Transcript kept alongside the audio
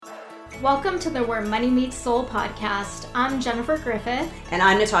Welcome to the Where Money Meets Soul podcast. I'm Jennifer Griffith. And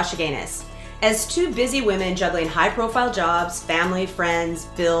I'm Natasha Gaines. As two busy women juggling high-profile jobs, family, friends,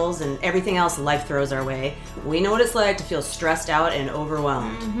 bills, and everything else life throws our way, we know what it's like to feel stressed out and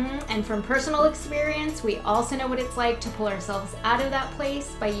overwhelmed. And from personal experience, we also know what it's like to pull ourselves out of that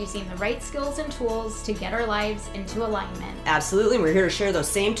place by using the right skills and tools to get our lives into alignment. Absolutely, and we're here to share those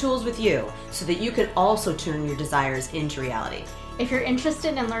same tools with you so that you can also turn your desires into reality. If you're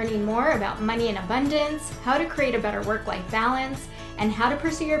interested in learning more about money and abundance, how to create a better work-life balance, and how to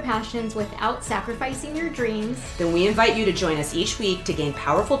pursue your passions without sacrificing your dreams, then we invite you to join us each week to gain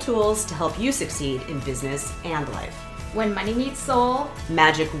powerful tools to help you succeed in business and life. When money meets soul,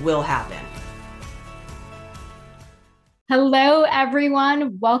 magic will happen. Hello,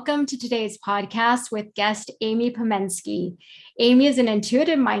 everyone. Welcome to today's podcast with guest Amy Pomensky. Amy is an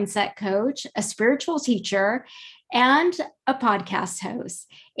intuitive mindset coach, a spiritual teacher, and a podcast host.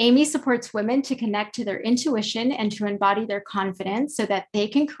 Amy supports women to connect to their intuition and to embody their confidence so that they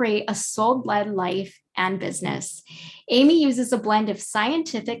can create a soul-led life and business. Amy uses a blend of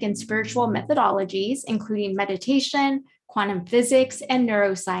scientific and spiritual methodologies, including meditation, quantum physics, and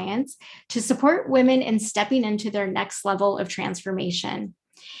neuroscience, to support women in stepping into their next level of transformation.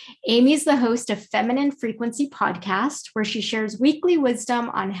 Amy is the host of Feminine Frequency Podcast, where she shares weekly wisdom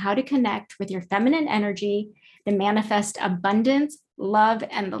on how to connect with your feminine energy to manifest abundance, love,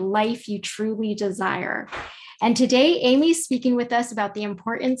 and the life you truly desire. And today, Amy's speaking with us about the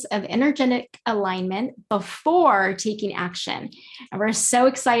importance of energetic alignment before taking action. And we're so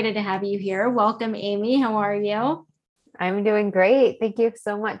excited to have you here. Welcome, Amy. How are you? I'm doing great. Thank you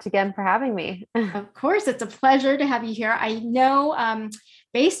so much again for having me. Of course, it's a pleasure to have you here. I know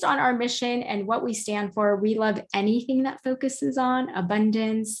based on our mission and what we stand for, we love anything that focuses on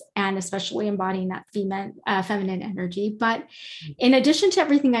abundance and especially embodying that feminine energy. But in addition to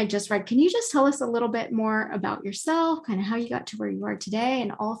everything I just read, can you just tell us a little bit more about yourself, kind of how you got to where you are today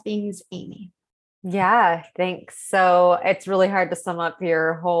and all things Amy? Yeah, thanks. So it's really hard to sum up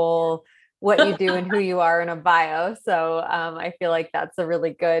your whole what you do and who you are in a bio. So I feel like that's a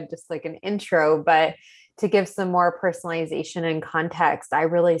really good, just like an intro, but to give some more personalization and context, I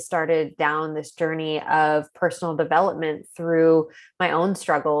really started down this journey of personal development through my own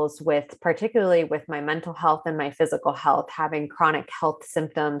struggles particularly with my mental health and my physical health, having chronic health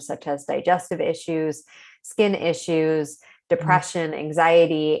symptoms such as digestive issues, skin issues, depression,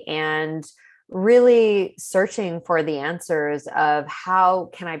 anxiety, and really searching for the answers of how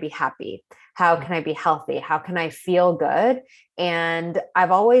can I be happy? How can I be healthy? How can I feel good? And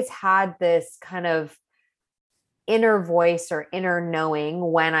I've always had this kind of inner voice or inner knowing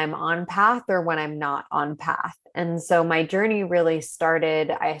when I'm on path or when I'm not on path. And so my journey really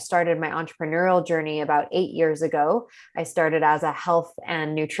I started my entrepreneurial journey about 8 years ago. I started as a health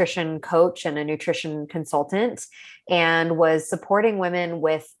and nutrition coach and a nutrition consultant and was supporting women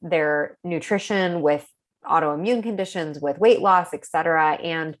with their nutrition, with autoimmune conditions, with weight loss, et cetera.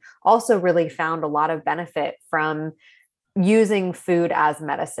 And also really found a lot of benefit from using food as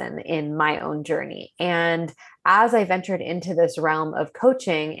medicine in my own journey. And as I ventured into this realm of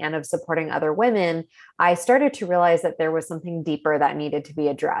coaching and of supporting other women, I started to realize that there was something deeper that needed to be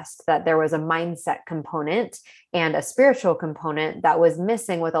addressed, that there was a mindset component and a spiritual component that was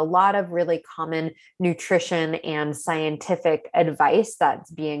missing with a lot of really common nutrition and scientific advice that's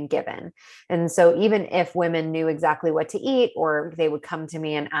being given. And so even if women knew exactly what to eat, or they would come to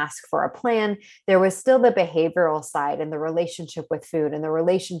me and ask for a plan, there was still the behavioral side and the relationship with food and the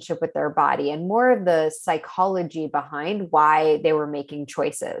relationship with their body and more of the psychology behind why they were making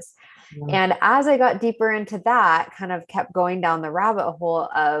choices. And as I got deeper into that, kind of kept going down the rabbit hole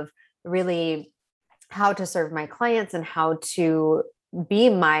of really how to serve my clients and how to be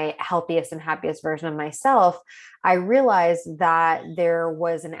my healthiest and happiest version of myself, I realized that there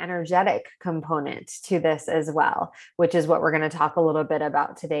was an energetic component to this as well, which is what we're going to talk a little bit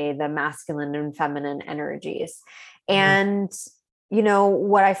about today, the masculine and feminine energies. And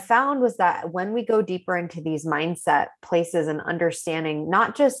what I found was that when we go deeper into these mindset places and understanding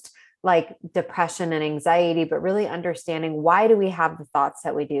not just like depression and anxiety, but really understanding why do we have the thoughts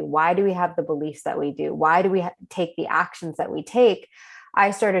that we do? Why do we have the beliefs that we do? Why do we take the actions that we take?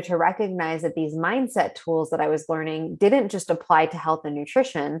 I started to recognize that these mindset tools that I was learning didn't just apply to health and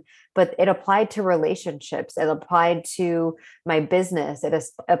nutrition, but it applied to relationships. It applied to my business. It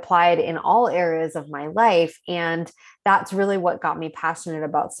is applied in all areas of my life. And that's really what got me passionate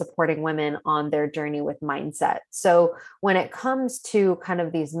about supporting women on their journey with mindset. So when it comes to kind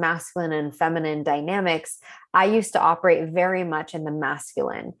of these masculine and feminine dynamics, I used to operate very much in the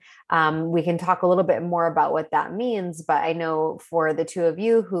masculine. We can talk a little bit more about what that means, but I know for the two of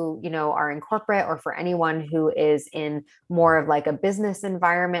you who, you know, are in corporate, or for anyone who is in more of like a business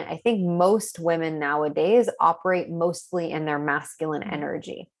environment, I think most women nowadays operate mostly in their masculine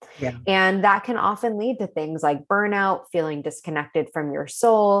energy. Yeah. And that can often lead to things like burnout, feeling disconnected from your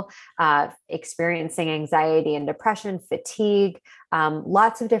soul, experiencing anxiety and depression, fatigue,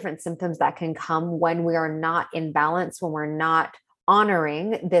 lots of different symptoms that can come when we are not in balance, when we're not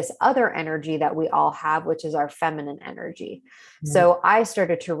honoring this other energy that we all have, which is our feminine energy. So I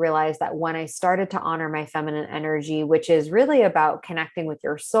started to realize that when I started to honor my feminine energy, which is really about connecting with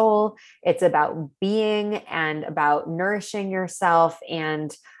your soul, it's about being and about nourishing yourself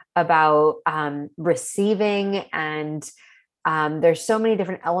and about receiving. And there's so many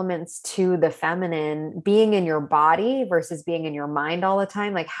different elements to the feminine, being in your body versus being in your mind all the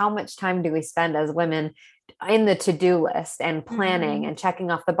time. Like, how much time do we spend as women in the to-do list and planning and checking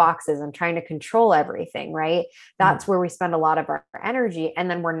off the boxes and trying to control everything, right? That's where we spend a lot of our energy.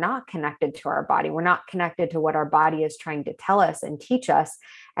 And then we're not connected to our body. We're not connected to what our body is trying to tell us and teach us.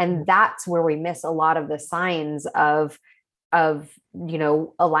 And that's where we miss a lot of the signs of you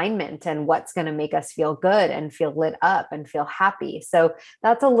know, alignment and what's going to make us feel good and feel lit up and feel happy. So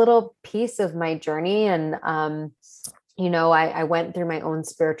that's a little piece of my journey. And you know, I went through my own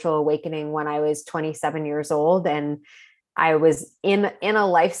spiritual awakening when I was 27 years old, and I was in a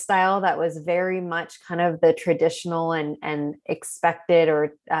lifestyle that was very much kind of the traditional and expected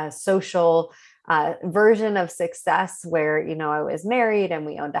or social version of success, where, you know, I was married and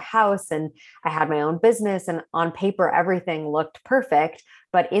we owned a house and I had my own business, and on paper, everything looked perfect,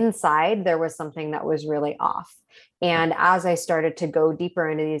 but inside there was something that was really off. And as I started to go deeper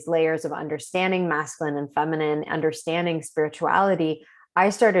into these layers of understanding masculine and feminine, understanding spirituality, I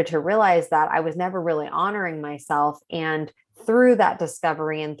started to realize that I was never really honoring myself. And through that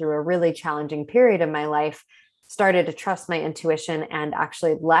discovery and through a really challenging period in my life, started to trust my intuition and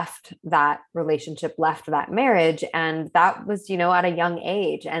actually left that relationship, left that marriage. And that was, you know, at a young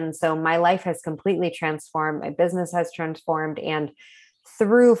age. And so my life has completely transformed. My business has transformed. And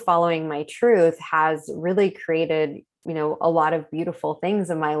through following my truth has really created, you know, a lot of beautiful things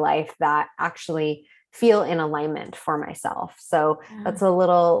in my life that actually feel in alignment for myself. So that's a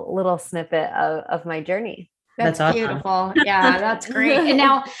little snippet of my journey. That's awesome. Beautiful. Yeah, that's great. And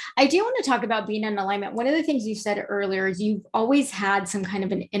now I do want to talk about being in alignment. One of the things you said earlier is you've always had some kind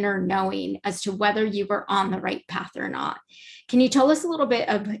of an inner knowing as to whether you were on the right path or not. Can you tell us a little bit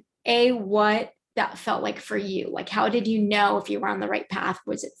of what that felt like for you? Like, how did you know if you were on the right path?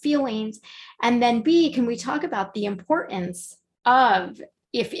 Was it feelings? And then B, can we talk about the importance of,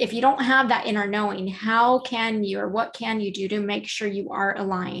 if you don't have that inner knowing, how can you, or what can you do to make sure you are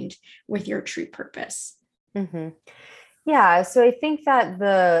aligned with your true purpose? Mm-hmm. Yeah. So I think that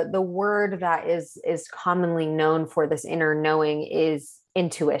the word that is commonly known for this inner knowing is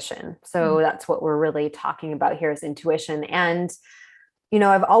intuition. So that's what we're really talking about here, is intuition. And you know,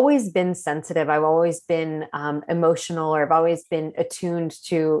 I've always been sensitive. I've always been emotional, or I've always been attuned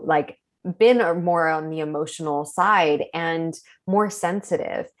to, like, been more on the emotional side and more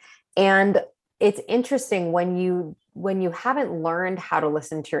sensitive. And it's interesting when you haven't learned how to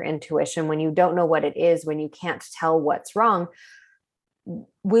listen to your intuition, when you don't know what it is, when you can't tell what's wrong.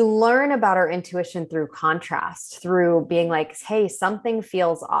 We learn about our intuition through contrast, through being like, hey, something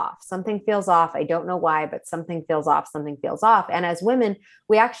feels off. Something feels off. I don't know why, but something feels off. Something feels off. And as women,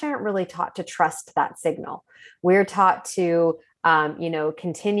 we actually aren't really taught to trust that signal. We're taught to, you know,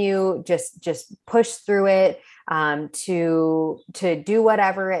 continue, just push through it, to do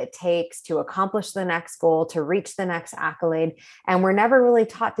whatever it takes to accomplish the next goal, to reach the next accolade. And we're never really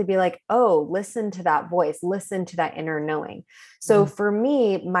taught to be like, oh, listen to that voice, listen to that inner knowing. So for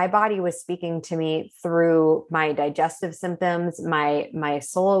me, my body was speaking to me through my digestive symptoms. My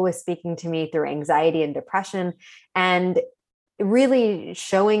soul was speaking to me through anxiety and depression, and really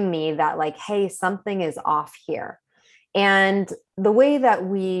showing me that, like, hey, something is off here. And the way that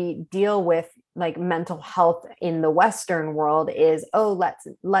we deal with, like, mental health in the Western world is, oh,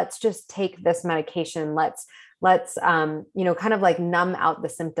 let's just take this medication. Let's you know, kind of like numb out the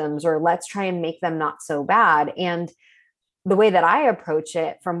symptoms, or let's try and make them not so bad. And the way that I approach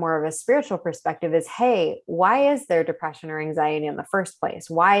it from more of a spiritual perspective is, hey, why is there depression or anxiety in the first place?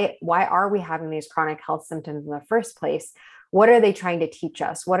 Why are we having these chronic health symptoms in the first place? What are they trying to teach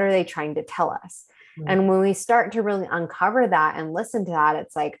us? What are they trying to tell us? And when we start to really uncover that and listen to that,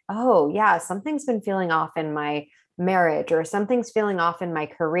 it's like, oh yeah, something's been feeling off in my marriage, or something's feeling off in my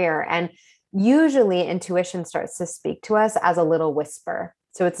career. And usually intuition starts to speak to us as a little whisper.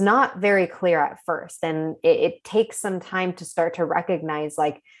 So it's not very clear at first. And it takes some time to start to recognize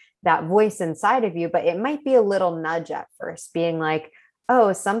like that voice inside of you, but it might be a little nudge at first, being like,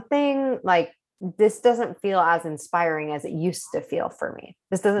 oh, something like this doesn't feel as inspiring as it used to feel for me.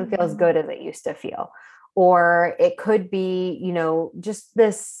 This doesn't feel as good as it used to feel. Or it could be, you know, just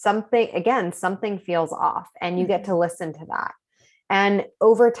this something, again, something feels off, and you get to listen to that. And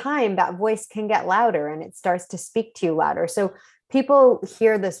over time, that voice can get louder and it starts to speak to you louder. So people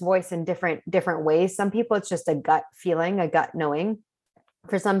hear this voice in different ways. Some people, it's just a gut feeling, a gut knowing.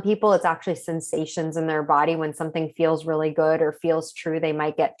 For some people, it's actually sensations in their body. When something feels really good or feels true, they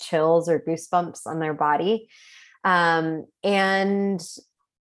might get chills or goosebumps on their body. And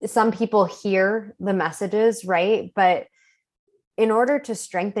some people hear the messages, right? But in order to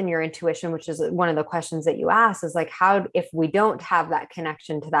strengthen your intuition, which is one of the questions that you asked, is like, how, if we don't have that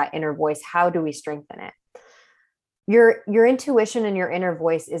connection to that inner voice, how do we strengthen it? Your intuition and your inner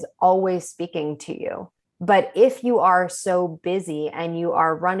voice is always speaking to you. But if you are so busy and you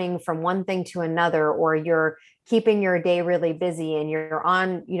are running from one thing to another, or you're keeping your day really busy and you're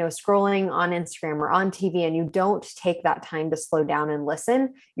on, you know, scrolling on Instagram or on TV, and you don't take that time to slow down and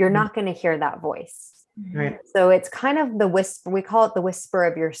listen, you're not going to hear that voice. Right. So it's kind of the whisper, we call it the whisper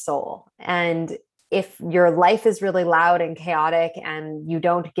of your soul. And if your life is really loud and chaotic and you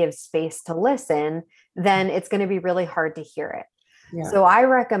don't give space to listen, then it's going to be really hard to hear it. Yeah. So I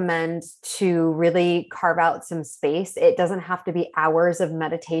recommend to really carve out some space. It doesn't have to be hours of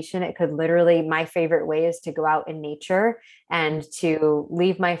meditation. It could literally, my favorite way is to go out in nature and to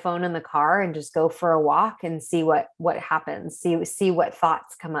leave my phone in the car and just go for a walk and see what happens, see what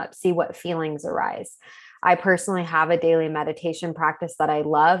thoughts come up, see what feelings arise. I personally have a daily meditation practice that I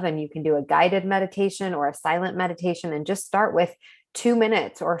love, and you can do a guided meditation or a silent meditation and just start with 2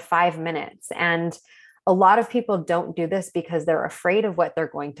 minutes or 5 minutes. And a lot of people don't do this because they're afraid of what they're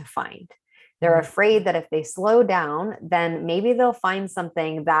going to find. They're afraid that if they slow down, then maybe they'll find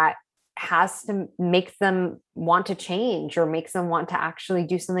something that has to make them want to change or makes them want to actually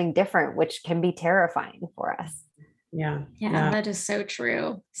do something different, which can be terrifying for us. Yeah, that is so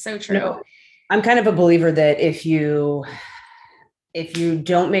true. So true. No, I'm kind of a believer that if you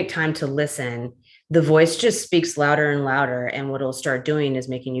don't make time to listen, the voice just speaks louder and louder. And what it'll start doing is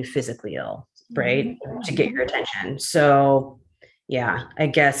making you physically ill, right? To get your attention. So yeah, I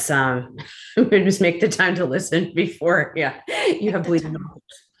guess just make the time to listen before you have bleeding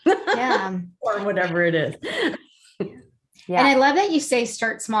or whatever it is. Yeah. And I love that you say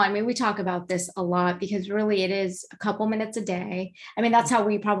start small. I mean, we talk about this a lot because really it is a couple minutes a day. I mean, that's how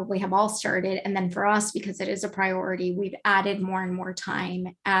we probably have all started. And then for us, because it is a priority, we've added more and more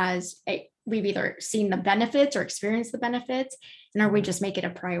time as we've either seen the benefits or experienced the benefits, and or we just make it a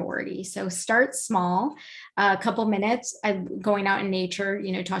priority. So start small, a couple minutes, going out in nature.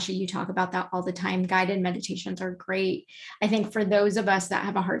 You know, Tasha, you talk about that all the time. Guided meditations are great. I think for those of us that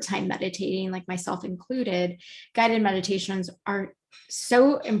have a hard time meditating, like myself included, guided meditations are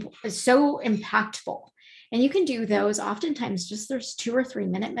so impactful. And you can do those oftentimes just there's 2 or 3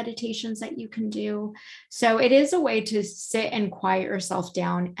 minute meditations that you can do. So it is a way to sit and quiet yourself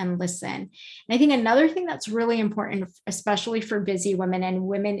down and listen. And I think another thing that's really important, especially for busy women and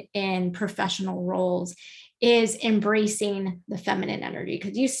women in professional roles, is embracing the feminine energy.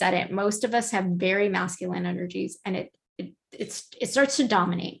 Because you said it, most of us have very masculine energies, and it starts to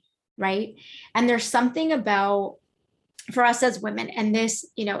dominate, right? And there's something about, for us as women, and this,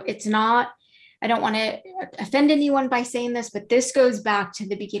 you know, it's not, I don't want to offend anyone by saying this, but this goes back to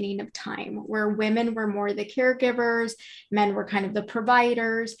the beginning of time where women were more the caregivers, men were kind of the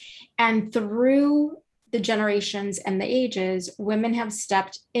providers. And through the generations and the ages, women have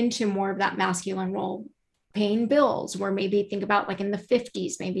stepped into more of that masculine role, paying bills, where maybe think about like in the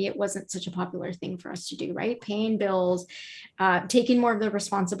 50s, maybe it wasn't such a popular thing for us to do, right? Paying bills, taking more of the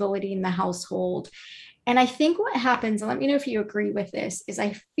responsibility in the household. And I think what happens, and let me know if you agree with this, is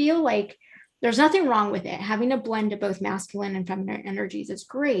I feel like there's nothing wrong with it. Having a blend of both masculine and feminine energies is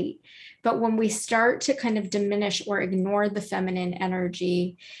great. But when we start to kind of diminish or ignore the feminine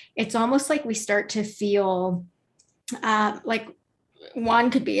energy, it's almost like we start to feel like one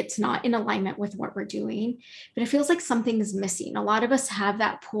could be it's not in alignment with what we're doing, but it feels like something is missing. A lot of us have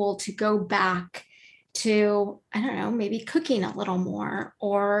that pull to go back to, I don't know, maybe cooking a little more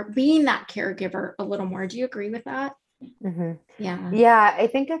or being that caregiver a little more. Do you agree with that? Mm-hmm. Yeah. I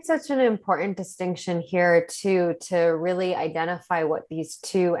think it's such an important distinction here too, to really identify what these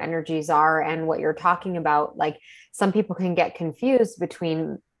two energies are and what you're talking about. Like some people can get confused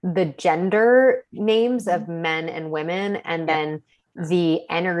between the gender names of men and women, and then the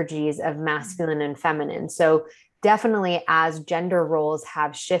energies of masculine and feminine. So definitely, as gender roles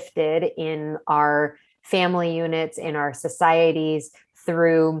have shifted in our family units, in our societies,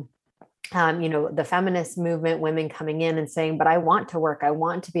 through the feminist movement, women coming in and saying, but I want to work, I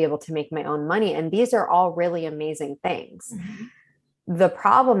want to be able to make my own money. And these are all really amazing things. Mm-hmm. The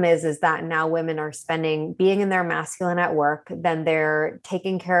problem is that now women are being in their masculine at work, then they're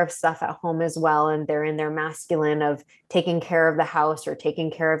taking care of stuff at home as well. And they're in their masculine of taking care of the house or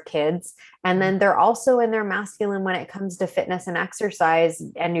taking care of kids. And then they're also in their masculine when it comes to fitness and exercise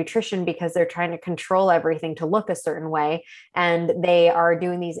and nutrition, because they're trying to control everything to look a certain way. And they are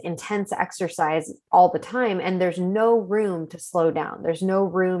doing these intense exercise all the time. And there's no room to slow down. There's no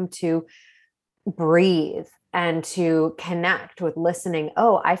room to breathe and to connect with listening.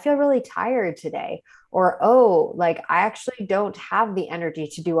 Oh, I feel really tired today. Or, oh, like I actually don't have the energy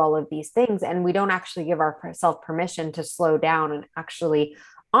to do all of these things. And we don't actually give ourselves permission to slow down and actually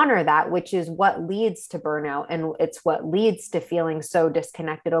honor that, which is what leads to burnout. And it's what leads to feeling so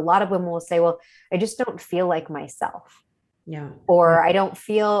disconnected. A lot of women will say, well, I just don't feel like myself. Yeah. Or I don't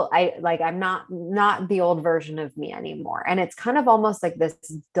feel I'm not the old version of me anymore. And it's kind of almost like this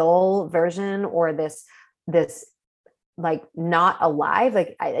dull version, or this like not alive.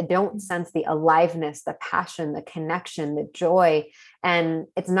 Like I don't sense the aliveness, the passion, the connection, the joy. And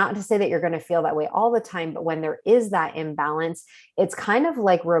it's not to say that you're going to feel that way all the time, but when there is that imbalance, it's kind of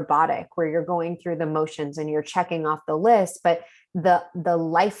like robotic, where you're going through the motions and you're checking off the list. But the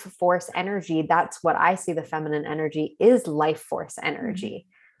life force energy, that's what I see. The feminine energy is life force energy.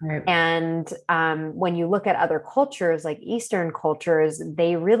 Right. And when you look at other cultures, like Eastern cultures,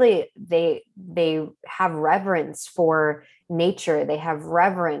 they have reverence for nature. They have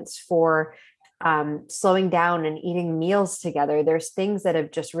reverence for slowing down and eating meals together. There's things that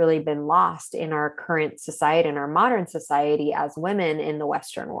have just really been lost in our current society, in our modern society as women in the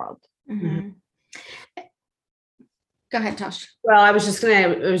Western world. Mm-hmm. Go ahead, Tosh. Well, I was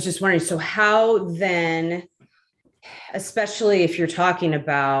just wondering, so how then, especially if you're talking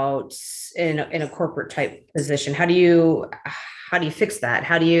about in a corporate type position, how do you fix that?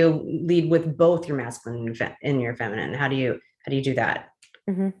 How do you lead with both your masculine and your feminine? How do you do that?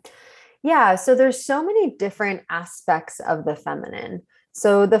 Mm-hmm. Yeah. So there's so many different aspects of the feminine.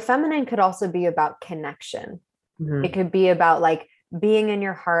 So the feminine could also be about connection. Mm-hmm. It could be about like being in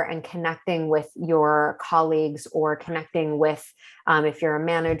your heart and connecting with your colleagues, or connecting with, if you're a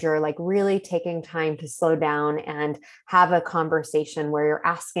manager, like really taking time to slow down and have a conversation where you're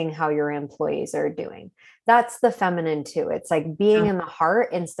asking how your employees are doing. That's the feminine too. It's like being in the heart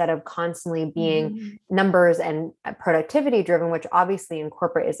instead of constantly being numbers and productivity driven, which obviously in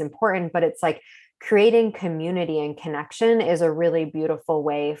corporate is important, but it's like creating community and connection is a really beautiful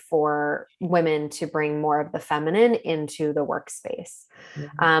way for women to bring more of the feminine into the workspace.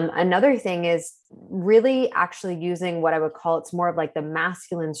 Mm-hmm. Another thing is really actually using what I would call, it's more of like the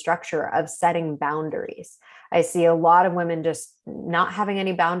masculine structure of setting boundaries. I see a lot of women just not having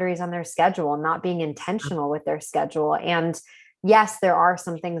any boundaries on their schedule, not being intentional with their schedule. And yes, there are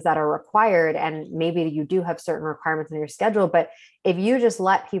some things that are required, and maybe you do have certain requirements in your schedule, but if you just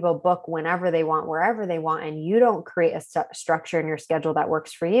let people book whenever they want, wherever they want, and you don't create a structure in your schedule that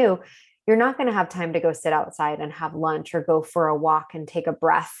works for you, you're not going to have time to go sit outside and have lunch or go for a walk and take a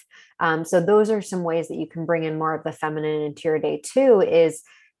breath. So those are some ways that you can bring in more of the feminine into your day too, is,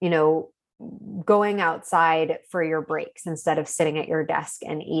 going outside for your breaks instead of sitting at your desk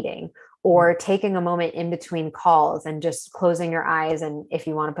and eating, or taking a moment in between calls and just closing your eyes. And if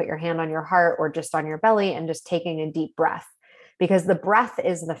you want to put your hand on your heart or just on your belly and just taking a deep breath, because the breath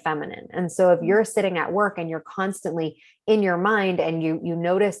is the feminine. And so if you're sitting at work and you're constantly in your mind and you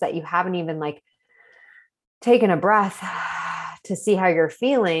notice that you haven't even like taken a breath to see how you're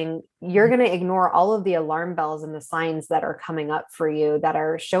feeling, you're going to ignore all of the alarm bells and the signs that are coming up for you that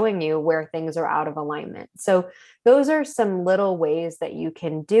are showing you where things are out of alignment. So those are some little ways that you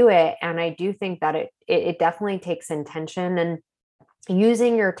can do it. And I do think that it definitely takes intention and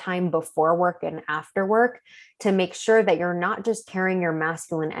using your time before work and after work to make sure that you're not just carrying your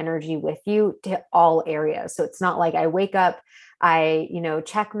masculine energy with you to all areas. So it's not like I wake up, I,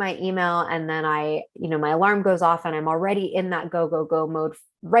 check my email, and then my alarm goes off and I'm already in that go, go, go mode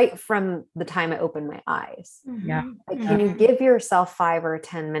right from the time I open my eyes. Yeah. Like, can you give yourself 5 or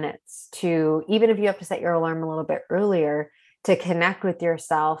 10 minutes to, even if you have to set your alarm a little bit earlier, to connect with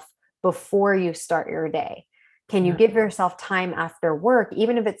yourself before you start your day? Can you give yourself time after work,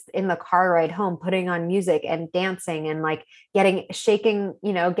 even if it's in the car ride home, putting on music and dancing and like getting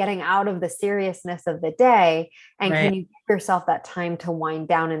out of the seriousness of the day? And can you give yourself that time to wind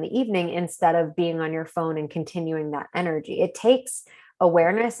down in the evening instead of being on your phone and continuing that energy? It takes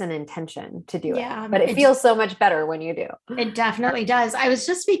awareness and intention to do it, but it feels so much better when you do. It definitely does. I was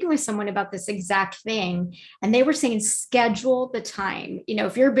just speaking with someone about this exact thing, and they were saying schedule the time.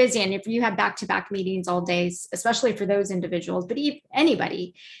 If you're busy and if you have back-to-back meetings all days, especially for those individuals, but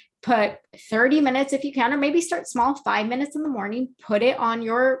anybody, put 30 minutes if you can, or maybe start small, 5 minutes in the morning, put it on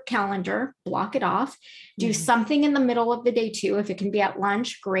your calendar, block it off, do something in the middle of the day too. If it can be at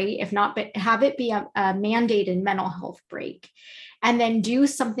lunch, great. If not, but have it be a mandated mental health break. And then do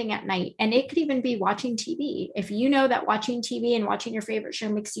something at night. And it could even be watching TV. If you know that watching TV and watching your favorite show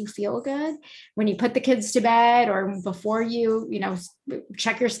makes you feel good, when you put the kids to bed or before you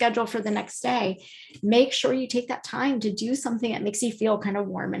check your schedule for the next day, make sure you take that time to do something that makes you feel kind of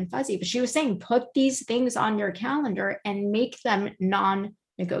warm and fuzzy. But she was saying, put these things on your calendar and make them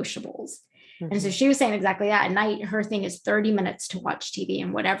non-negotiables. And so she was saying exactly that. At night, her thing is 30 minutes to watch TV,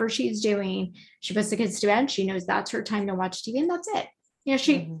 and whatever she's doing, she puts the kids to bed. She knows that's her time to watch TV, and that's it.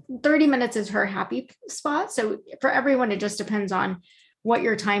 30 minutes is her happy spot. So for everyone, it just depends on what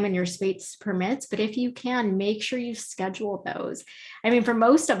your time and your space permits. But if you can, make sure you schedule those. I mean, for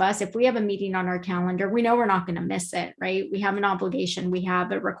most of us, if we have a meeting on our calendar, we know we're not going to miss it, right? We have an obligation, we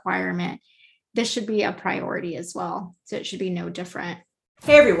have a requirement. This should be a priority as well. So it should be no different.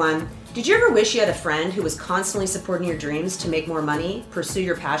 Hey everyone, did you ever wish you had a friend who was constantly supporting your dreams to make more money, pursue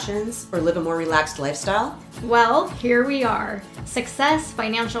your passions, or live a more relaxed lifestyle? Well, here we are. Success,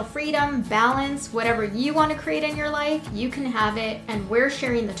 financial freedom, balance, whatever you want to create in your life, you can have it, and we're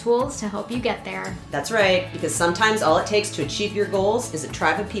sharing the tools to help you get there. That's right, because sometimes all it takes to achieve your goals is a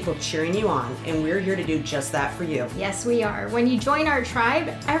tribe of people cheering you on, and we're here to do just that for you. Yes, we are. When you join our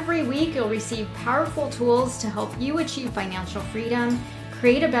tribe, every week you'll receive powerful tools to help you achieve financial freedom,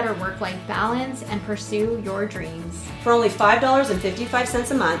 create a better work-life balance, and pursue your dreams. For only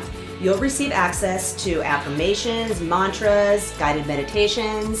 $5.55 a month, you'll receive access to affirmations, mantras, guided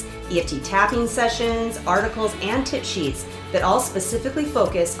meditations, EFT tapping sessions, articles, and tip sheets that all specifically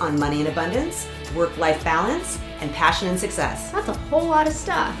focus on money and abundance, work-life balance, and passion and success. That's a whole lot of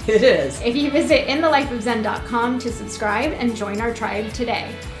stuff. It is. If you visit inthelifeofzen.com to subscribe and join our tribe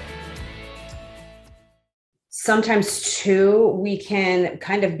today. Sometimes too, we can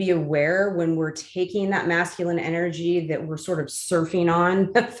kind of be aware when we're taking that masculine energy that we're sort of surfing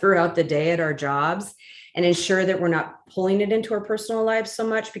on throughout the day at our jobs, and ensure that we're not pulling it into our personal lives so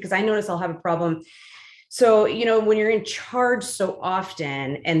much, because I notice I'll have a problem. So, when you're in charge so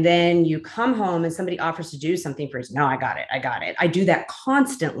often and then you come home and somebody offers to do something for you, no, I got it. I do that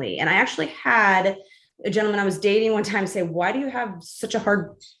constantly. And I actually had a gentleman I was dating one time say, why do you have such a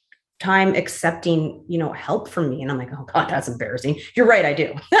hard time accepting, help from me? And I'm like, oh God, that's embarrassing. You're right. I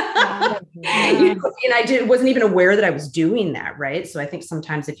do. And I wasn't even aware that I was doing that. Right. So I think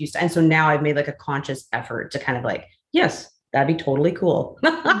sometimes and so now I've made like a conscious effort to kind of like, yes, that'd be totally cool.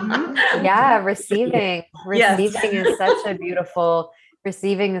 Yeah.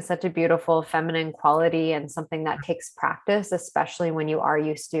 Receiving is such a beautiful feminine quality, and something that takes practice, especially when you are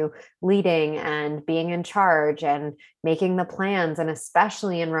used to leading and being in charge and making the plans. And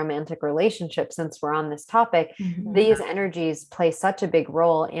especially in romantic relationships, since we're on this topic, these energies play such a big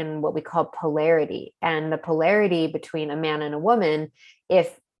role in what we call polarity. And the polarity between a man and a woman,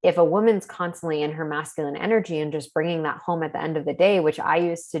 if a woman's constantly in her masculine energy and just bringing that home at the end of the day, which I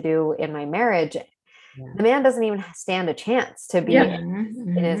used to do in my marriage, the man doesn't even stand a chance to be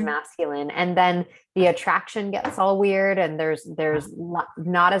in his masculine. And then the attraction gets all weird, and there's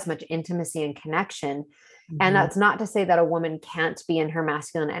not as much intimacy and connection. And that's not to say that a woman can't be in her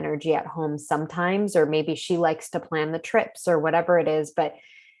masculine energy at home sometimes, or maybe she likes to plan the trips or whatever it is, but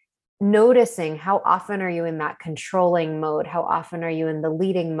noticing how often are you in that controlling mode? How often are you in the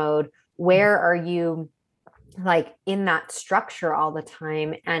leading mode? Where are you like in that structure all the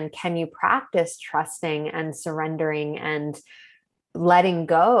time? And can you practice trusting and surrendering and letting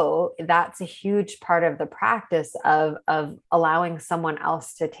go? That's a huge part of the practice of allowing someone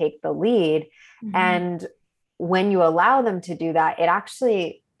else to take the lead. And when you allow them to do that, it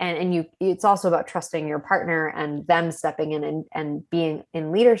actually, it's also about trusting your partner and them stepping in and being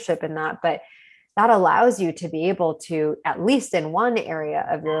in leadership in that. But that allows you to be able to, at least in one area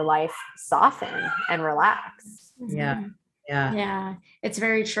of your life, soften and relax. Yeah, it's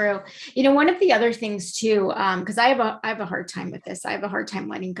very true. One of the other things too, because I have a hard time with this. I have a hard time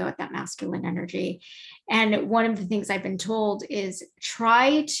letting go of that masculine energy. And one of the things I've been told is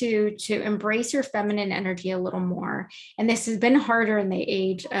try to embrace your feminine energy a little more. And this has been harder in the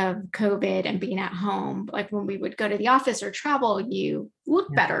age of COVID and being at home. Like when we would go to the office or travel, you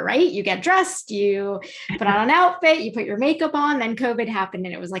look better, right? You get dressed, you put on an outfit, you put your makeup on. Then COVID happened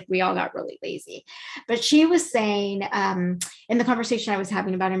and it was like we all got really lazy. But she was saying in the conversation I was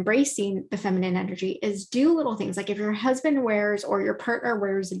having about embracing the feminine energy is do little things. Like if your husband wears or your partner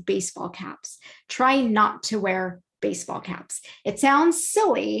wears baseball caps, try not to wear baseball caps. It sounds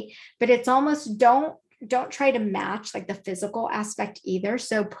silly, but it's almost don't try to match like the physical aspect either.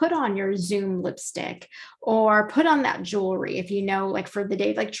 So put on your Zoom lipstick or put on that jewelry if you know, like for the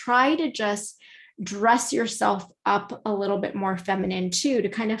day, like try to just dress yourself up a little bit more feminine too, to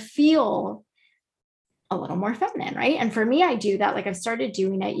kind of feel a little more feminine, right? And for me, I do that. Like I've started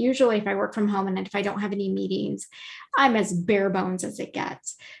doing it. Usually if I work from home and if I don't have any meetings, I'm as bare bones as it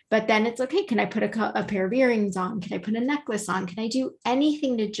gets. But then it's okay. Can I put a pair of earrings on? Can I put a necklace on? Can I do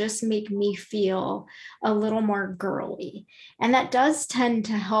anything to just make me feel a little more girly? And that does tend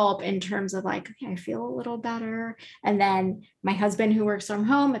to help in terms of like, okay, I feel a little better. And then my husband who works from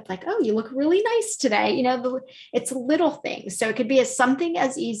home, it's like, oh, you look really nice today. You know, it's little things. So it could be something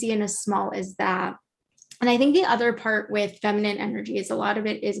as easy and as small as that. And I think the other part with feminine energy is a lot of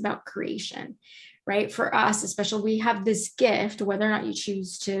it is about creation, right? For us, especially, we have this gift, whether or not you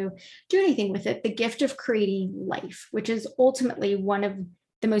choose to do anything with it, the gift of creating life, which is ultimately one of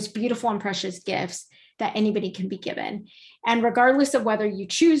the most beautiful and precious gifts that anybody can be given. And regardless of whether you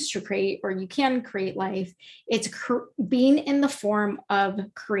choose to create or you can create life, it's being in the form of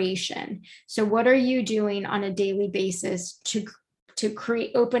creation. So what are you doing on a daily basis to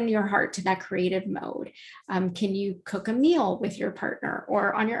create, open your heart to that creative mode? Can you cook a meal with your partner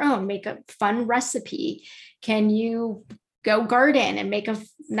or on your own, make a fun recipe? Can you go garden and make a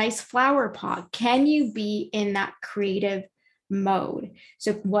nice flower pot? Can you be in that creative mode?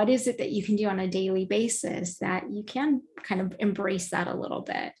 So what is it that you can do on a daily basis that you can kind of embrace that a little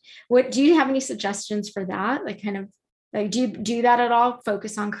bit? What do you have any suggestions for that? Like kind of like, do you do that at all?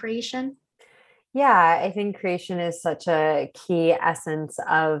 Focus on creation? Yeah, I think creation is such a key essence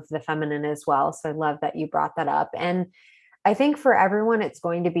of the feminine as well. So I love that you brought that up. And I think for everyone, it's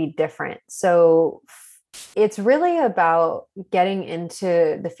going to be different. So it's really about getting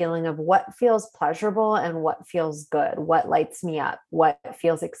into the feeling of what feels pleasurable and what feels good, what lights me up, what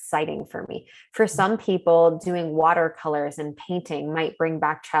feels exciting for me. For some people, doing watercolors and painting might bring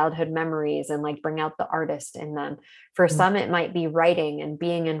back childhood memories and like bring out the artist in them. For some, it might be writing and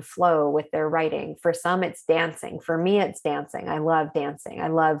being in flow with their writing. For some, it's dancing. For me, it's dancing. I love dancing. I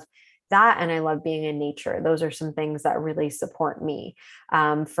love that. And I love being in nature. Those are some things that really support me.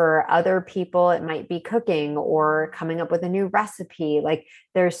 For other people, it might be cooking or coming up with a new recipe. Like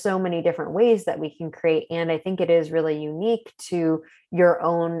there's so many different ways that we can create. And I think it is really unique to your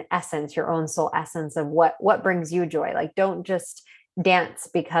own essence, your own soul essence of what brings you joy. Like don't just dance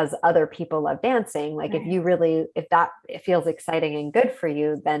because other people love dancing. Like if you really, if that it feels exciting and good for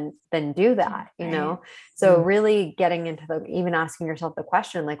you, then do that, you know? So really getting into even asking yourself the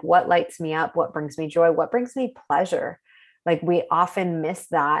question, like what lights me up, what brings me joy, what brings me pleasure? Like we often miss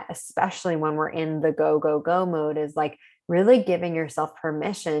that, especially when we're in the go, go, go mode, is like really giving yourself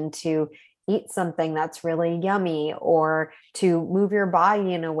permission to eat something that's really yummy, or to move your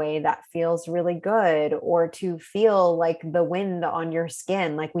body in a way that feels really good, or to feel like the wind on your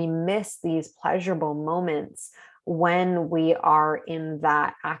skin. Like we miss these pleasurable moments when we are in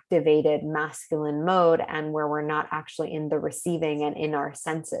that activated masculine mode and where we're not actually in the receiving and in our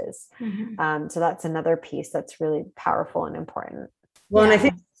senses. So that's another piece that's really powerful and important. Well, and I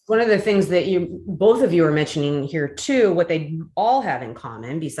think one of the things that both of you are mentioning here too, what they all have in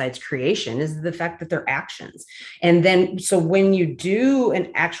common besides creation is the fact that they're actions. And then, so when you do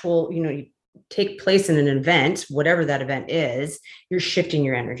an actual, you take place in an event, whatever that event is, you're shifting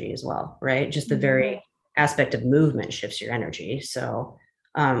your energy as well, right? Just the very aspect of movement shifts your energy. So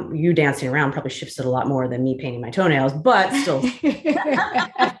you dancing around probably shifts it a lot more than me painting my toenails, but still.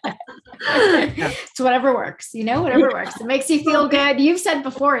 It's whatever works, whatever works. It makes you feel good. You've said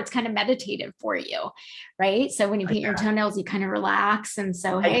before, it's kind of meditative for you, right? So when you paint your toenails, you kind of relax. And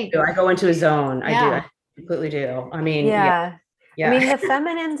so, I go into a zone. I completely do. I mean, I mean, the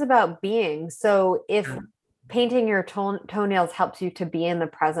feminine's about being. So if painting your toenails helps you to be in the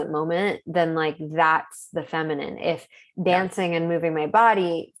present moment, then like that's the feminine. If dancing and moving my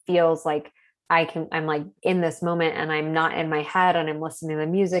body feels like I'm like in this moment and I'm not in my head and I'm listening to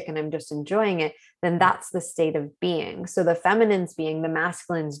the music and I'm just enjoying it, then that's the state of being. So the feminine's being, the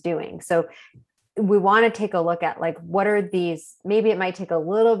masculine's doing. So we want to take a look at like, what are these, maybe it might take a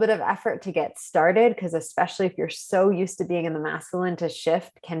little bit of effort to get started, because especially if you're so used to being in the masculine, to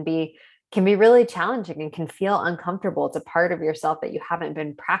shift can be really challenging and can feel uncomfortable. It's a part of yourself that you haven't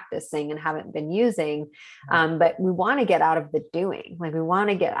been practicing and haven't been using. But we want to get out of the doing, like we want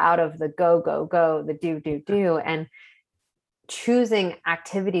to get out of the go, go, go, the do, and choosing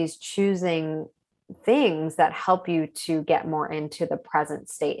activities, choosing things that help you to get more into the present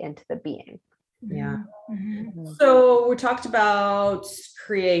state, into the being. Yeah. Mm-hmm. So we talked about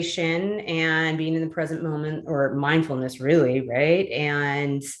creation and being in the present moment, or mindfulness, really, right?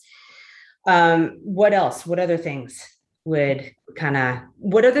 And what else? What other things would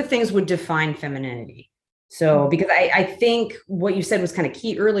define femininity? So, because I think what you said was kind of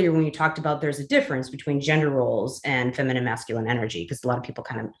key earlier when you talked about there's a difference between gender roles and feminine masculine energy, because a lot of people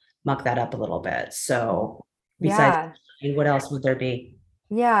kind of muck that up a little bit. So besides, what else would there be?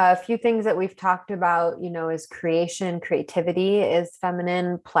 Yeah, a few things that we've talked about, is creativity is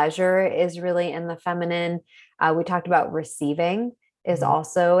feminine, pleasure is really in the feminine. We talked about receiving is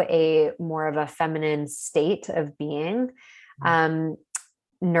also a more of a feminine state of being.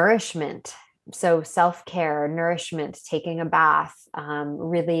 Nourishment, so self-care, nourishment, taking a bath,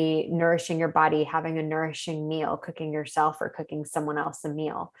 really nourishing your body, having a nourishing meal, cooking yourself or cooking someone else a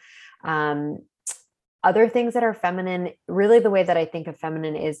meal. Other things that are feminine, really the way that I think of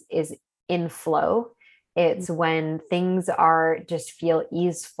feminine is in flow. It's when things just feel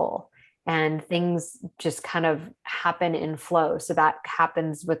easeful and things just kind of happen in flow. So that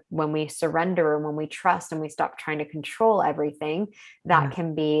happens when we surrender and when we trust and we stop trying to control everything. That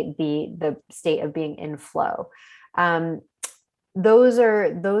can be the state of being in flow. Those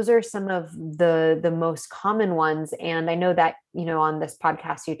are some of the most common ones. And I know that, on this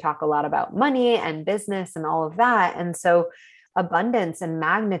podcast, you talk a lot about money and business and all of that. And so abundance and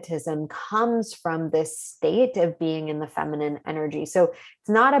magnetism comes from this state of being in the feminine energy. So it's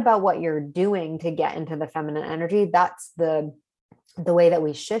not about what you're doing to get into the feminine energy. That's the way that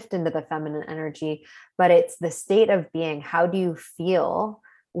we shift into the feminine energy, but it's the state of being. How do you feel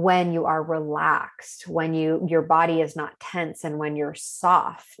when you are relaxed, when your body is not tense, and when you're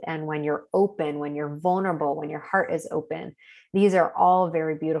soft, and when you're open, when you're vulnerable, when your heart is open? These are all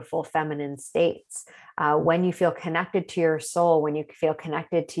very beautiful feminine states. When you feel connected to your soul, when you feel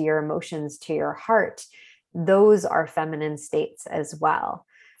connected to your emotions, to your heart, those are feminine states as well.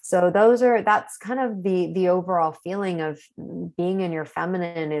 So that's kind of the overall feeling of being in your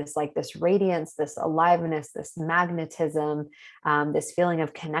feminine, is like this radiance, this aliveness, this magnetism, this feeling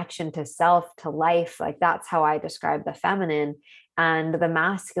of connection to self, to life. Like that's how I describe the feminine. And the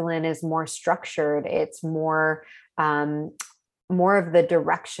masculine is more structured. It's more of the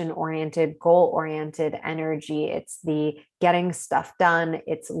direction oriented, goal oriented energy. It's the getting stuff done.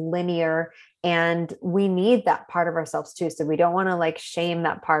 It's linear. And we need that part of ourselves too. So we don't want to like shame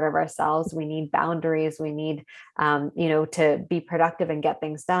that part of ourselves. We need boundaries. We need, to be productive and get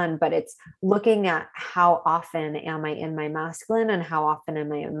things done. But it's looking at how often am I in my masculine and how often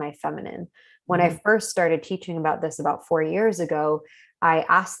am I in my feminine. When I first started teaching about this about 4 years ago, I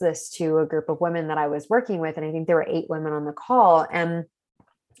asked this to a group of women that I was working with, and I think there were 8 women on the call, and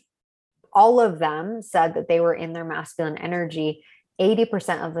all of them said that they were in their masculine energy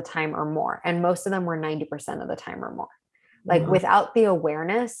 80% of the time or more. And most of them were 90% of the time or more. Like without the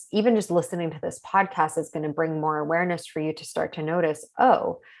awareness, even just listening to this podcast is going to bring more awareness for you to start to notice, when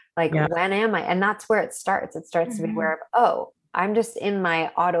am I? And that's where it starts. It starts to be aware of, I'm just in my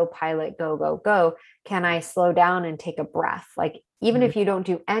autopilot, go, go, go. Can I slow down and take a breath? Like, even if you don't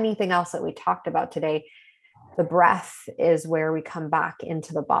do anything else that we talked about today, the breath is where we come back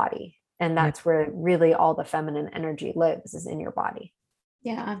into the body. And that's where really all the feminine energy lives, is in your body.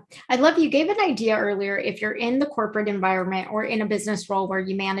 Yeah. I love you gave an idea earlier. If you're in the corporate environment or in a business role where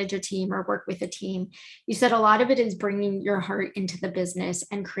you manage a team or work with a team, you said a lot of it is bringing your heart into the business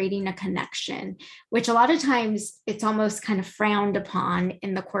and creating a connection, which a lot of times it's almost kind of frowned upon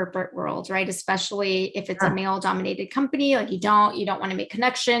in the corporate world, right? Especially if it's a male dominated company, like you don't want to make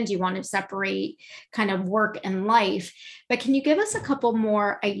connections. You want to separate kind of work and life. But can you give us a couple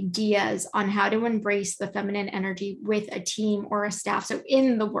more ideas on how to embrace the feminine energy with a team or a staff? So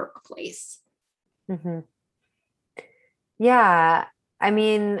in the workplace. Yeah. I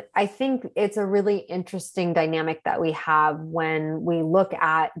mean, I think it's a really interesting dynamic that we have when we look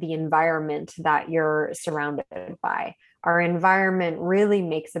at the environment that you're surrounded by. Our environment really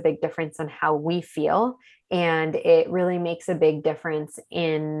makes a big difference in how we feel. And it really makes a big difference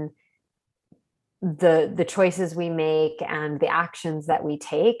in the choices we make and the actions that we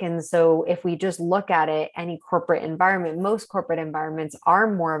take. And so if we just look at it, any corporate environment, most corporate environments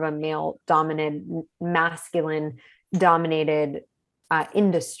are more of a male dominated, masculine dominated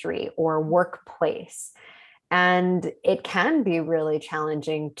industry or workplace. And it can be really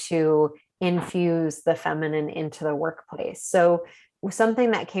challenging to infuse the feminine into the workplace. So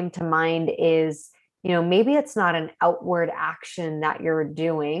something that came to mind is, maybe it's not an outward action that you're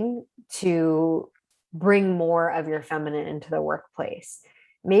doing to bring more of your feminine into the workplace.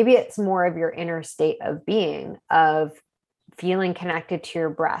 Maybe it's more of your inner state of being, of feeling connected to your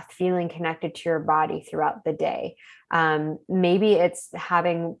breath, feeling connected to your body throughout the day. Maybe it's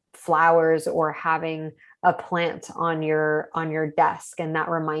having flowers or having a plant on your desk, and that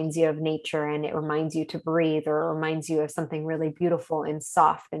reminds you of nature, and it reminds you to breathe, or it reminds you of something really beautiful and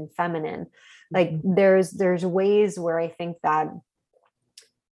soft and feminine. Like there's ways where I think that,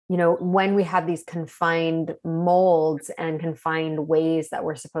 when we have these confined molds and confined ways that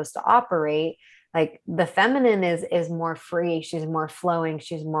we're supposed to operate, like the feminine is more free, she's more flowing,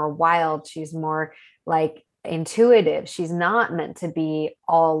 she's more wild, she's more like intuitive. She's not meant to be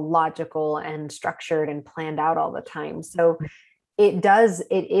all logical and structured and planned out all the time. So it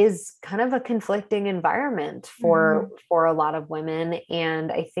is kind of a conflicting environment for a lot of women.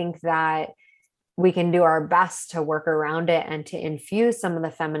 And I think that we can do our best to work around it and to infuse some of the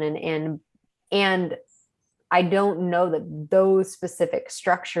feminine in. And I don't know that those specific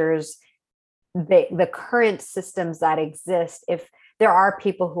structures, the current systems that exist, if there are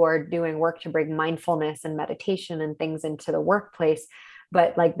people who are doing work to bring mindfulness and meditation and things into the workplace,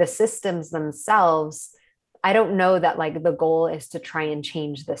 but like the systems themselves, I don't know that like the goal is to try and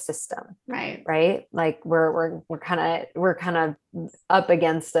change the system. Right. Like we're kind of up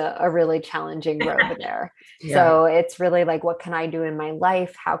against a really challenging road there. Yeah. So it's really like, what can I do in my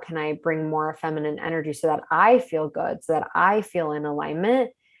life? How can I bring more feminine energy so that I feel good, so that I feel in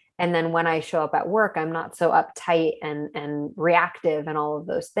alignment? And then when I show up at work, I'm not so uptight and reactive and all of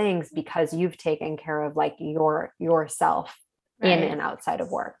those things, because you've taken care of like yourself in and outside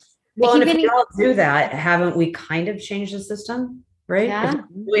of work. Well, and if we all do that, haven't we kind of changed the system, right? Yeah. If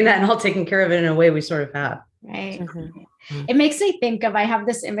we're doing that and all taking care of it in a way we sort of have. Right. Mm-hmm. It makes me think of, I have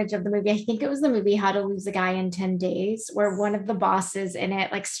this image of the movie. I think it was the movie How to Lose a Guy in 10 Days, where one of the bosses in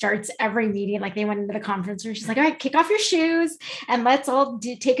it like starts every meeting, like they went into the conference room. She's like, all right, kick off your shoes and let's all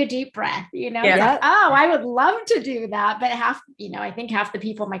take a deep breath, Yeah. Like, oh, I would love to do that. But I think half the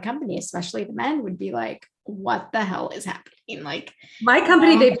people in my company, especially the men, would be like, what the hell is happening? Like my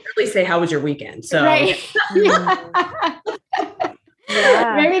company, they barely say, how was your weekend? So right.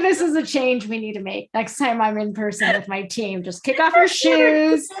 Yeah. Maybe this is a change we need to make next time I'm in person with my team. Just kick off your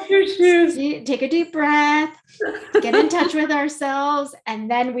shoes, take a deep breath, get in touch with ourselves,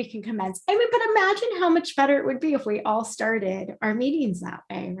 and then we can commence. But imagine how much better it would be if we all started our meetings that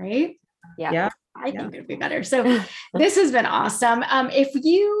way, right? Yeah. I think it'd be better. So this has been awesome. If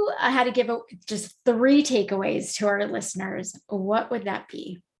you had to give just 3 takeaways to our listeners, what would that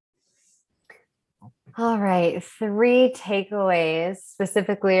be? All right. 3 takeaways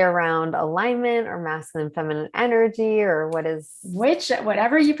specifically around alignment or masculine, feminine energy, or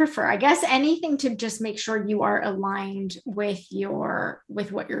whatever you prefer. I guess anything to just make sure you are aligned with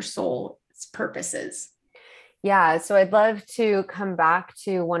what your soul's purpose is. Yeah. So I'd love to come back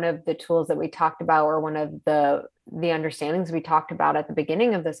to one of the tools that we talked about, or one of the understandings we talked about at the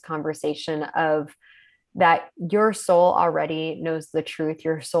beginning of this conversation, of that your soul already knows the truth.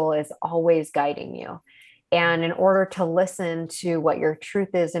 Your soul is always guiding you. And in order to listen to what your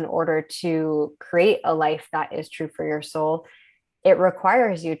truth is, in order to create a life that is true for your soul, it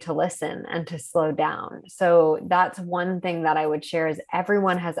requires you to listen and to slow down. So that's one thing that I would share, is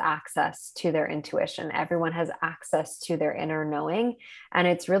everyone has access to their intuition. Everyone has access to their inner knowing. And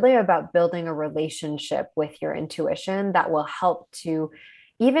it's really about building a relationship with your intuition that will help to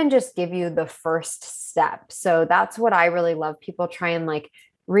even just give you the first step. So that's what I really love. People try and like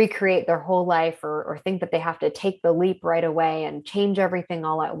recreate their whole life, or think that they have to take the leap right away and change everything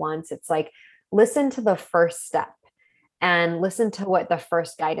all at once. It's like, listen to the first step and listen to what the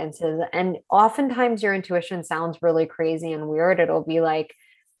first guidance is. And oftentimes your intuition sounds really crazy and weird. It'll be like,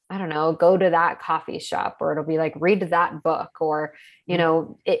 I don't know, go to that coffee shop, or it'll be like, read that book, or,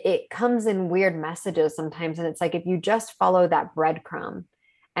 it comes in weird messages sometimes. And it's like, if you just follow that breadcrumb,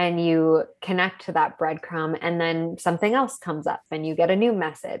 and you connect to that breadcrumb, and then something else comes up and you get a new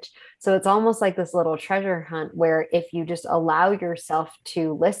message. So it's almost like this little treasure hunt, where if you just allow yourself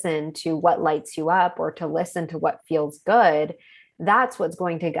to listen to what lights you up, or to listen to what feels good, that's what's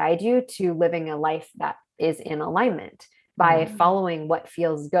going to guide you to living a life that is in alignment by following what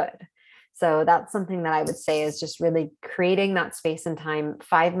feels good. So that's something that I would say is just really creating that space and time,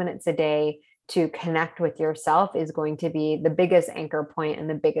 5 minutes a day to connect with yourself is going to be the biggest anchor point and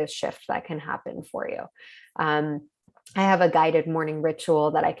the biggest shift that can happen for you. I have a guided morning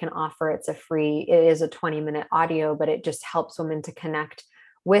ritual that I can offer. It is a 20-minute audio, but it just helps women to connect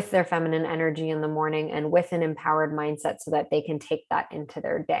with their feminine energy in the morning and with an empowered mindset so that they can take that into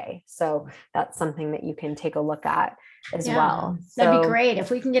their day. So that's something that you can take a look at as well. That'd be great.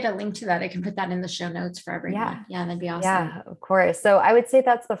 If we can get a link to that, I can put that in the show notes for everyone. Yeah, that'd be awesome. Yeah, of course. So I would say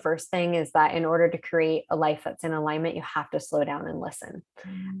that's the first thing, is that in order to create a life that's in alignment, you have to slow down and listen.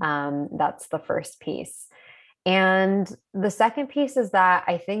 That's the first piece. And the second piece is that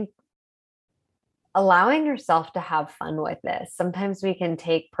I think allowing yourself to have fun with this. Sometimes we can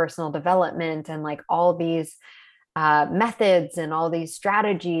take personal development and like all these methods and all these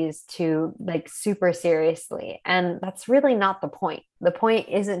strategies to like super seriously. And that's really not the point. The point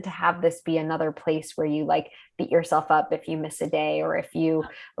isn't to have this be another place where you like beat yourself up if you miss a day, or if you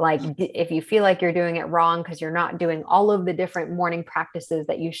feel like you're doing it wrong because you're not doing all of the different morning practices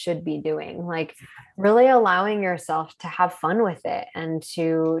that you should be doing. Like really allowing yourself to have fun with it and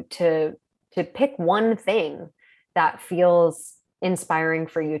to pick one thing that feels inspiring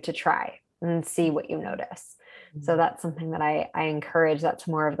for you to try and see what you notice. So that's something that I encourage. That's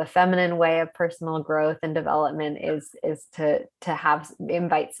more of the feminine way of personal growth and development, is to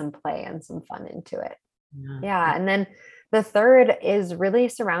invite some play and some fun into it. Yeah. And then the third is really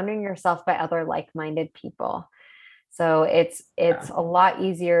surrounding yourself by other like-minded people. So it's a lot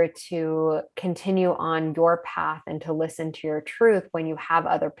easier to continue on your path and to listen to your truth when you have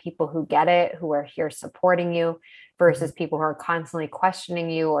other people who get it, who are here supporting you, versus people who are constantly questioning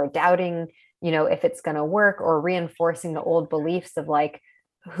you or doubting, if it's going to work, or reinforcing the old beliefs of like,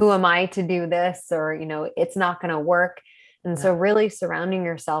 who am I to do this? Or, it's not going to work. And so really surrounding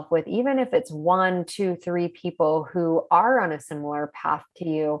yourself with, even if it's 1, 2, 3 people who are on a similar path to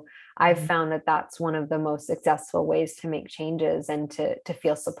you, I've found that that's one of the most successful ways to make changes and to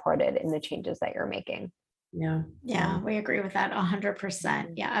feel supported in the changes that you're making. Yeah, we agree with that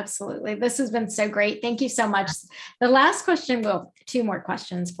 100%. Yeah, absolutely. This has been so great. Thank you so much. The last question, 2 more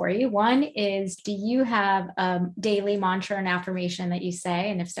questions for you. One is, do you have a daily mantra and affirmation that you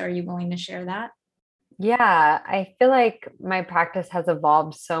say? And if so, are you willing to share that? Yeah, I feel like my practice has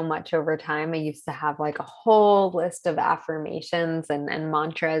evolved so much over time. I used to have like a whole list of affirmations and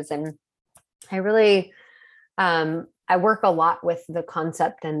mantras, and I really, I work a lot with the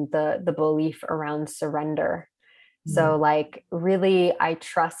concept and the belief around surrender. So like, really, I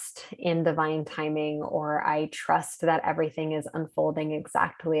trust in divine timing, or I trust that everything is unfolding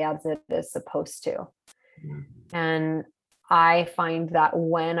exactly as it is supposed to. And I find that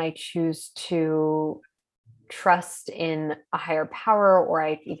when I choose to trust in a higher power, or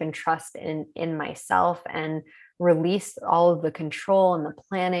I even trust in myself, and release all of the control and the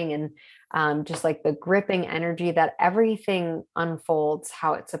planning and just like the gripping energy, that everything unfolds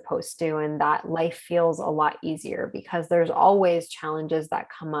how it's supposed to, and that life feels a lot easier, because there's always challenges that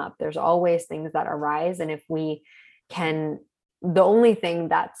come up. There's always things that arise. And if we can, the only thing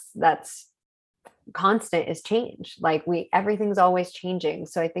that's constant is change. Like everything's always changing.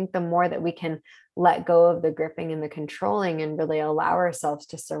 So I think the more that we can let go of the gripping and the controlling, and really allow ourselves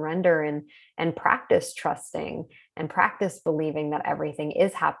to surrender and practice trusting and practice believing that everything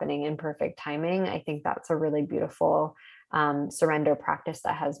is happening in perfect timing, I think that's a really beautiful surrender practice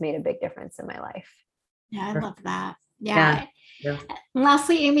that has made a big difference in my life. Yeah, I love that. Yeah. And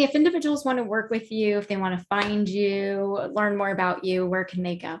lastly, Amy, if individuals want to work with you, if they want to find you, learn more about you, where can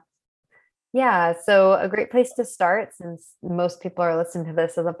they go? Yeah. So a great place to start, since most people are listening to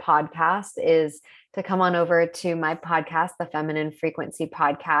this as a podcast, is to come on over to my podcast, the Feminine Frequency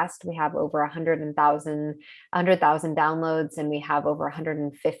Podcast. We have over 100,000 downloads, and we have over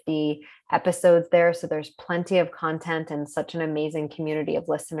 150 episodes there. So there's plenty of content and such an amazing community of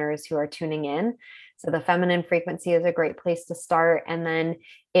listeners who are tuning in. So the Feminine Frequency is a great place to start. And then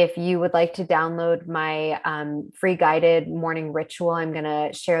if you would like to download my free guided morning ritual, I'm going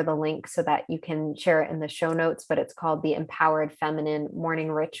to share the link so that you can share it in the show notes, but it's called the Empowered Feminine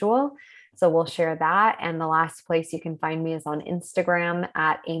Morning Ritual. So we'll share that. And the last place you can find me is on Instagram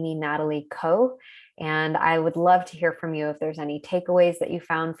at Amy Natalie Co. And I would love to hear from you if there's any takeaways that you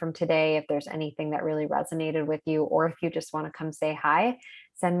found from today, if there's anything that really resonated with you, or if you just want to come say hi,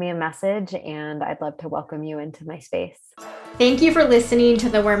 send me a message, and I'd love to welcome you into my space. Thank you for listening to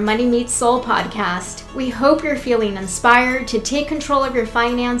the Where Money Meets Soul podcast. We hope you're feeling inspired to take control of your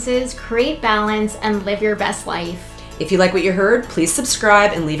finances, create balance, and live your best life. If you like what you heard, please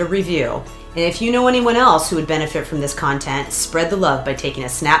subscribe and leave a review. And if you know anyone else who would benefit from this content, spread the love by taking a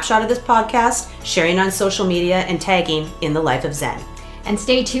snapshot of this podcast, sharing on social media, and tagging In the Life of Zen. And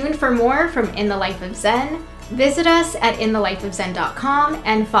stay tuned for more from In the Life of Zen. Visit us at inthelifeofzen.com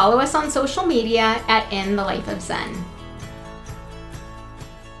and follow us on social media at In the Life of Zen.